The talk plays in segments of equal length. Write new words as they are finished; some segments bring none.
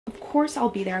course I'll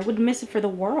be there. I wouldn't miss it for the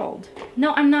world.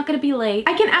 No, I'm not gonna be late.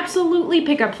 I can absolutely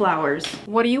pick up flowers.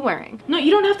 What are you wearing? No,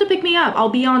 you don't have to pick me up. I'll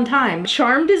be on time.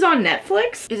 Charmed is on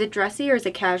Netflix? Is it dressy or is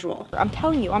it casual? I'm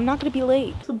telling you, I'm not gonna be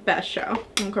late. It's the best show.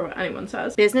 I don't care what anyone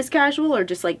says. Business casual or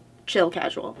just like chill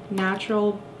casual?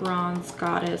 Natural bronze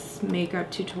goddess makeup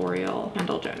tutorial,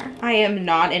 Kendall Jenner. I am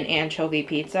not an anchovy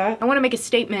pizza. I want to make a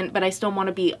statement, but I still want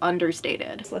to be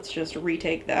understated. So let's just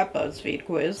retake that BuzzFeed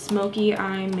quiz. Smoky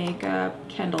eye makeup,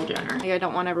 Kendall Jenner. Like, I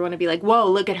don't want everyone to be like, whoa,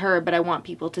 look at her, but I want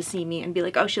people to see me and be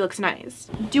like, oh, she looks nice.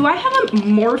 Do I have a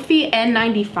Morphe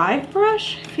N95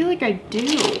 brush? I feel like I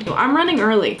do. I'm running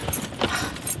early.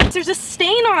 There's a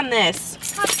stain on this.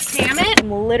 God damn it. I'm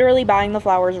literally buying the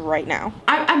flowers right now.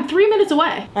 I'm 3 minutes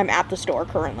away. I'm at the store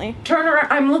currently. Turn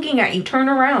around. I'm looking at you. Turn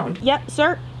around. Yep,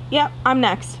 sir. Yep, I'm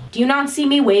next. Do you not see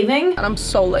me waving? And I'm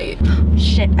so late.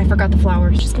 Shit, I forgot the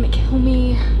flowers. She's gonna kill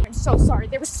me. I'm so sorry.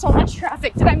 There was so much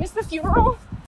traffic. Did I miss the funeral?